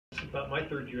about my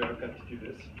third year I've got to do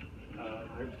this. I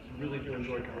really do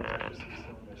enjoy coming back to see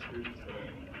some of my students that I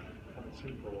haven't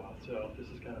seen for a while, so this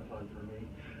is kind of fun for me.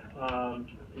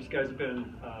 These guys have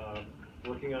been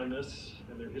working on this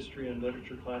in their history and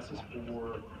literature classes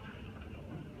for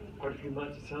quite a few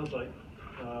months, it sounds like,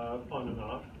 on and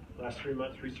off. Last 3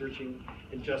 months researching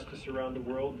injustice around the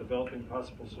world, developing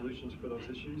possible solutions for those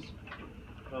issues.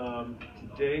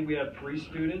 Today we have 3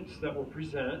 students that will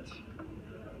present.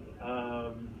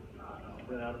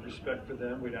 Out of respect for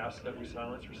them, we'd ask that we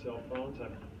silence your cell phones.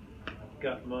 I've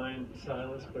got mine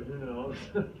silenced, but who knows?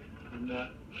 I'm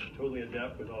not totally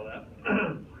adept with all that.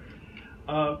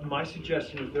 My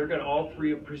suggestion is they're going to all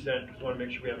 3 present because we want to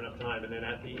make sure we have enough time. And then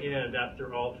at the end,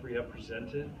 after all 3 have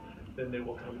presented, then they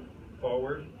will come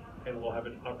forward and we'll have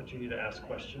an opportunity to ask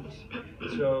questions.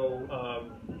 So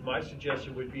my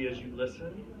suggestion would be as you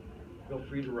listen, feel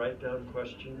free to write down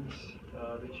questions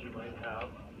that you might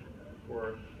have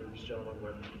for these gentlemen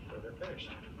when they're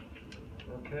finished.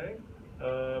 Okay,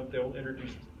 they'll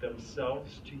introduce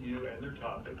themselves to you and their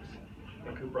topics.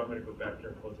 And Cooper, I'm going to go back there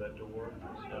and close that door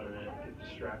so I don't get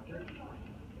distracted.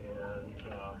 And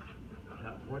at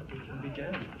that point we can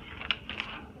begin.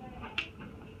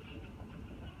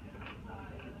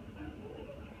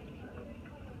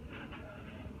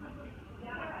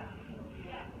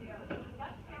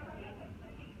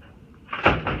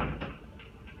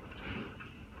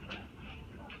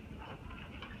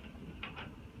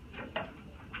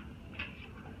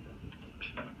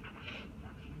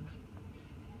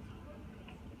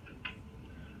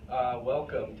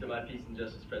 Welcome to my Peace and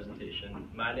Justice presentation.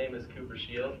 My name is Cooper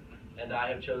Shield, and I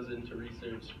have chosen to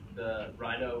research the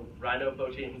rhino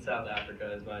poaching in South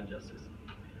Africa as my injustice.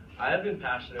 I have been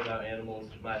passionate about animals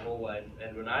my whole life,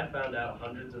 and when I found out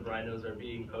hundreds of rhinos are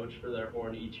being poached for their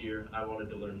horn each year, I wanted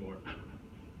to learn more.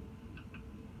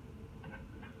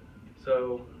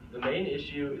 So the main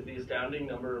issue is the astounding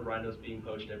number of rhinos being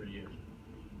poached every year.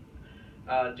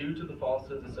 Due to the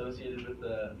falsehoods associated with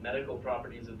the medical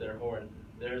properties of their horn,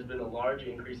 there has been a large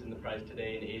increase in the price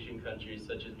today in Asian countries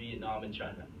such as Vietnam and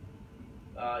China.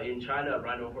 In China, a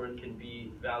rhino horn can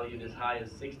be valued as high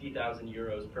as 60,000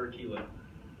 euros per kilo,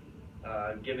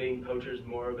 giving poachers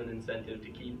more of an incentive to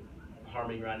keep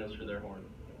harming rhinos for their horn.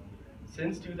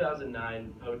 Since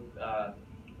 2009,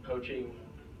 poaching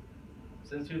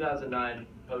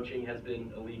has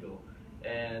been illegal,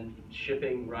 and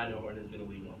shipping rhino horn has been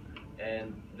illegal.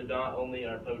 And not only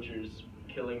are poachers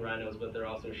killing rhinos, but they're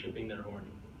also shipping their horn.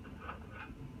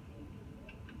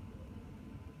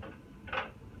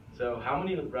 So how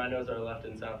many rhinos are left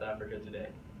in South Africa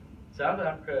today? South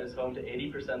Africa is home to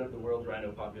 80% of the world's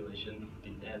rhino population,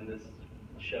 and this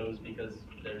shows because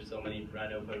there's so many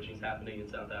rhino poachings happening in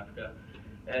South Africa.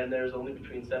 And there's only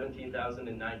between 17,000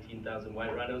 and 19,000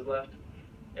 white rhinos left,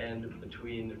 and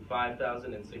between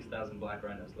 5,000 and 6,000 black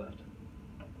rhinos left.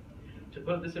 To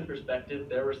put this in perspective,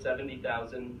 there were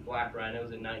 70,000 black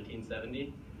rhinos in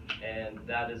 1970, and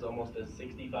that is almost as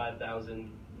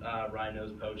 65,000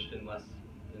 rhinos poached in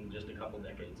just a couple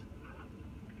decades.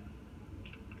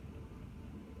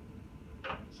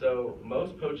 So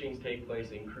most poachings take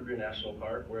place in Kruger National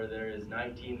Park, where there is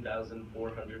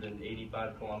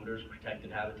 19,485 kilometers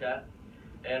protected habitat.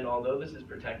 And although this is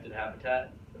protected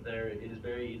habitat, it is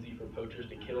very easy for poachers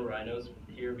to kill rhinos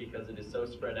here because it is so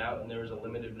spread out and there is a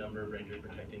limited number of rangers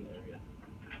protecting the area.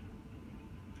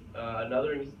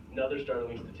 Another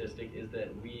startling statistic is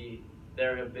that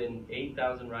there have been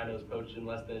 8,000 rhinos poached in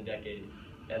less than a decade,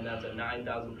 and that's a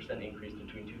 9,000% increase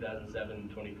between 2007 and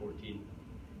 2014.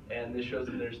 And this shows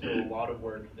that there's still a lot of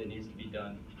work that needs to be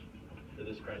done for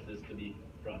this crisis to be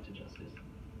brought to justice.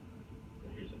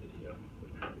 And here's a video of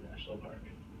Kruger National Park.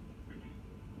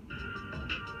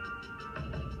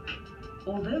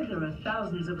 Although there are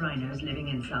thousands of rhinos living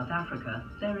in South Africa,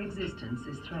 their existence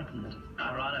is threatened.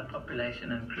 Our rhino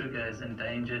population in Kruger is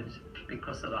endangered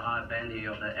because of the high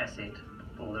value of the asset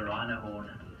for the rhino horn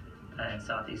in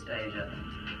Southeast Asia.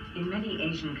 In many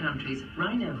Asian countries,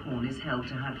 rhino horn is held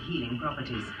to have healing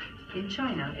properties. In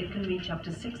China, it can reach up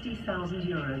to 60,000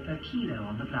 euro per kilo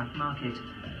on the black market.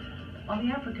 On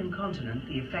the African continent,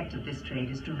 the effect of this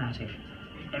trade is dramatic.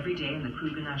 Every day in the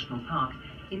Kruger National Park,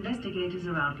 investigators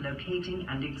are out locating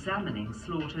and examining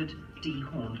slaughtered,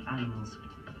 dehorned animals.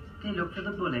 They look for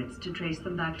the bullets to trace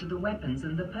them back to the weapons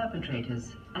and the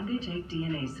perpetrators, and they take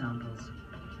DNA samples.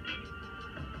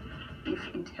 If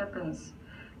it happens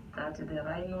that the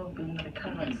rhino being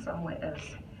recovered somewhere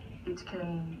else, it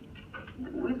can,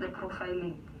 with the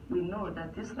profiling, we know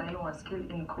that this rhino was killed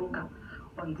in Kruger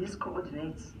on these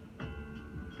coordinates.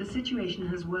 The situation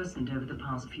has worsened over the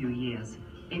past few years.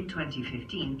 In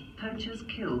 2015, poachers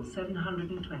killed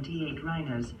 728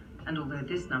 rhinos, And although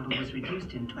this number was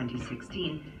reduced in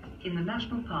 2016, in the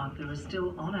national park there are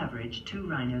still, on average, 2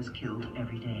 rhinos killed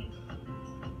every day.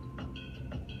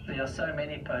 There are so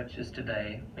many poachers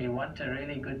today. We want a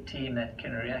really good team that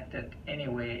can react at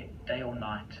anywhere, day or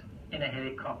night. In a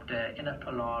helicopter, in a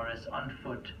Polaris, on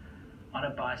foot, on a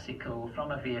bicycle,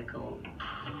 from a vehicle.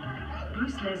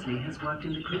 Bruce Leslie has worked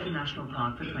in the Kruger National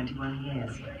Park for 21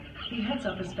 years. He heads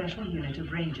up a special unit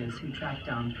of rangers who track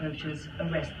down poachers,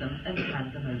 arrest them, and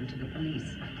hand them over to the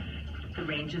police. The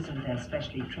rangers and their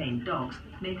specially trained dogs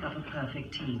make up a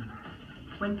perfect team.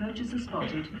 When poachers are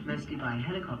spotted, mostly by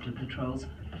helicopter patrols,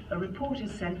 a report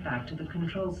is sent back to the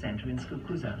control center in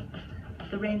Skukuza.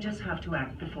 The rangers have to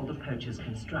act before the poachers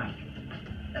can strike.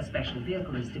 A special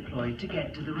vehicle is deployed to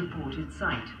get to the reported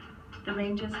site. The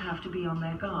rangers have to be on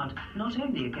their guard, not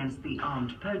only against the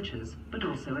armed poachers, but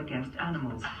also against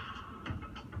animals.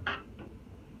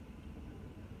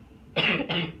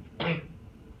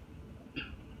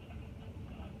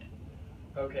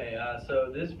 Okay, so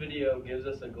this video gives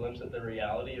us a glimpse at the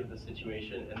reality of the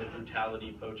situation and the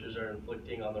brutality poachers are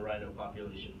inflicting on the rhino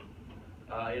population.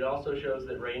 It also shows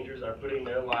that rangers are putting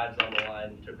their lives on the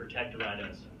line to protect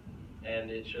rhinos.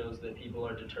 And it shows that people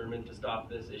are determined to stop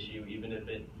this issue, even if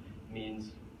it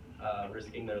means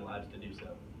risking their lives to do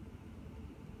so.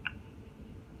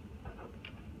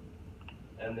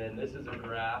 And then this is a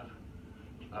graph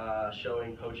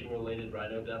showing poaching-related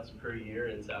rhino deaths per year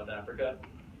in South Africa.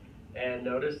 And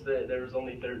notice that there was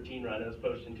only 13 rhinos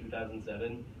poached in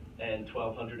 2007 and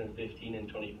 1,215 in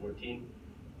 2014.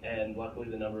 And luckily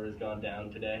the number has gone down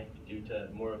today due to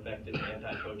more effective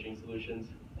anti-poaching solutions.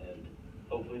 And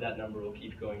hopefully that number will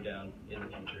keep going down in the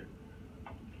future.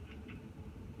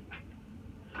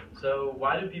 So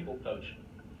why do people poach?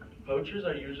 Poachers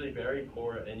are usually very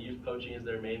poor and use poaching as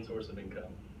their main source of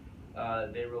income.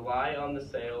 They rely on the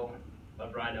sale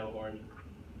of rhino horn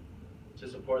to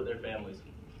support their families.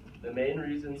 The main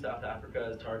reason South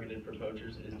Africa is targeted for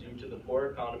poachers is due to the poor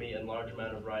economy and large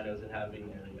amount of rhinos inhabiting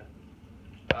the area.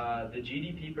 The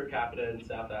GDP per capita in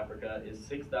South Africa is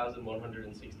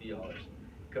 $6,160,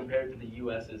 compared to the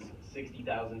US's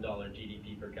 $60,000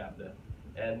 GDP per capita.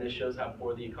 And this shows how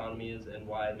poor the economy is and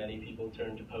why many people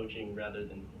turn to poaching rather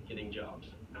than getting jobs.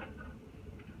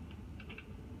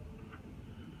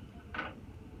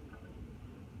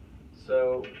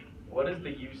 So, what is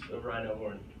the use of rhino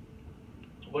horn?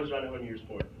 What is rhino horn used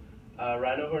for?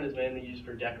 Rhino horn is mainly used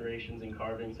for decorations and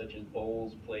carving such as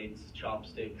bowls, plates,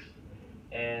 chopsticks,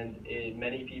 and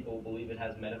many people believe it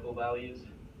has medical values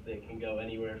that can go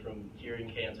anywhere from curing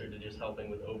cancer to just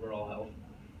helping with overall health.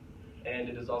 And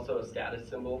it is also a status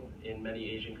symbol in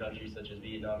many Asian countries such as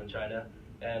Vietnam and China,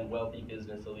 and wealthy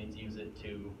business elites use it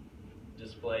to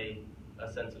display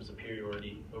a sense of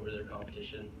superiority over their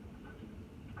competition.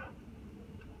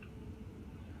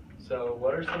 So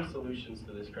what are some solutions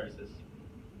to this crisis?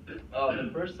 The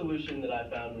first solution that I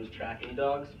found was tracking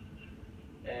dogs,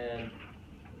 and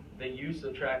the use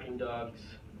of tracking dogs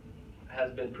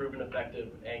has been proven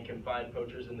effective and can find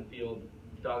poachers in the field.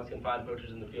 Dogs can find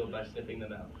poachers in the field by sniffing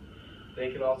them out.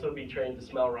 They can also be trained to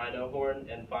smell rhino horn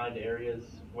and find areas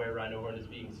where rhino horn is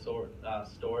being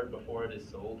stored before it is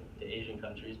sold to Asian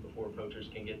countries, before poachers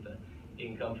can get the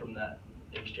income from that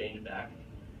exchange back.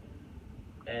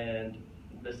 And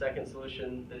the second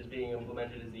solution that is being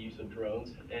implemented is the use of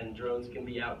drones, and drones can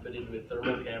be outfitted with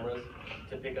thermal cameras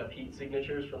to pick up heat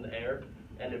signatures from the air,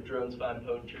 and if drones find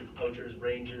poachers,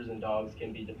 rangers and dogs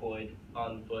can be deployed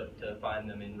on foot to find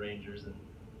them in rangers and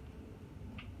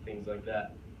things like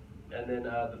that. And then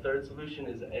the third solution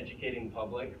is educating the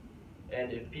public,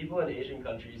 and if people in Asian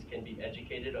countries can be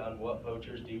educated on what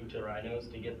poachers do to rhinos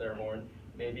to get their horn,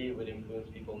 maybe it would influence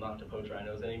people not to poach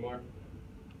rhinos anymore.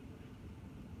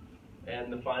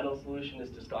 And the final solution is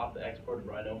to stop the export of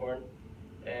rhino horn.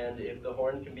 And if the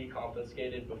horn can be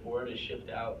confiscated before it is shipped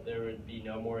out, there would be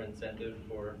no more incentive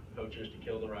for poachers to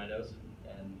kill the rhinos,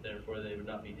 and therefore they would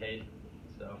not be paid.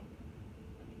 So,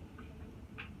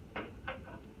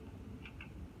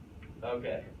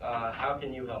 okay, how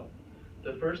can you help?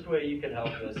 The first way you can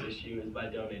help this issue is by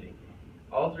donating.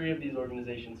 All three of these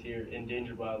organizations here,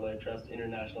 Endangered Wildlife Trust,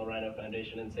 International Rhino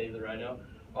Foundation, and Save the Rhino,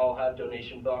 all have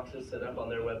donation boxes set up on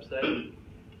their website,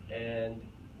 and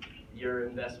your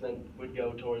investment would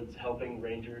go towards helping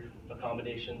ranger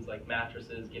accommodations like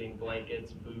mattresses, getting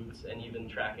blankets, boots, and even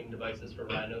tracking devices for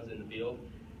rhinos in the field.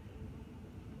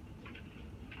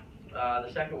 The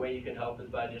second way you can help is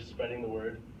by just spreading the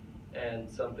word,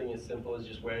 and something as simple as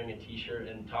just wearing a t-shirt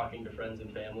and talking to friends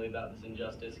and family about this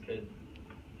injustice could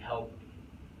help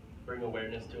bring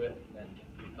awareness to it and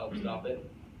help stop it.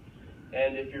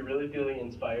 And if you're really feeling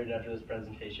inspired after this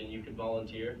presentation, you could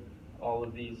volunteer. all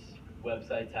of these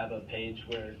websites have a page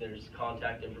where there's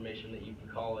contact information that you can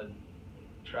call and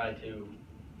try to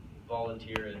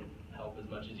volunteer and help as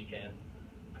much as you can.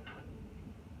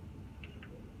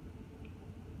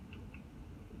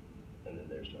 And then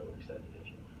there's my works cited if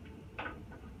you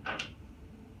want.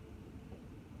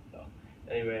 So,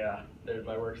 anyway, there's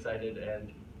my works cited,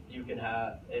 and you can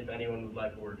have, if anyone would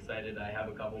like a works cited, I have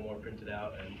a couple more printed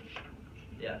out, and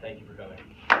yeah, thank you for coming.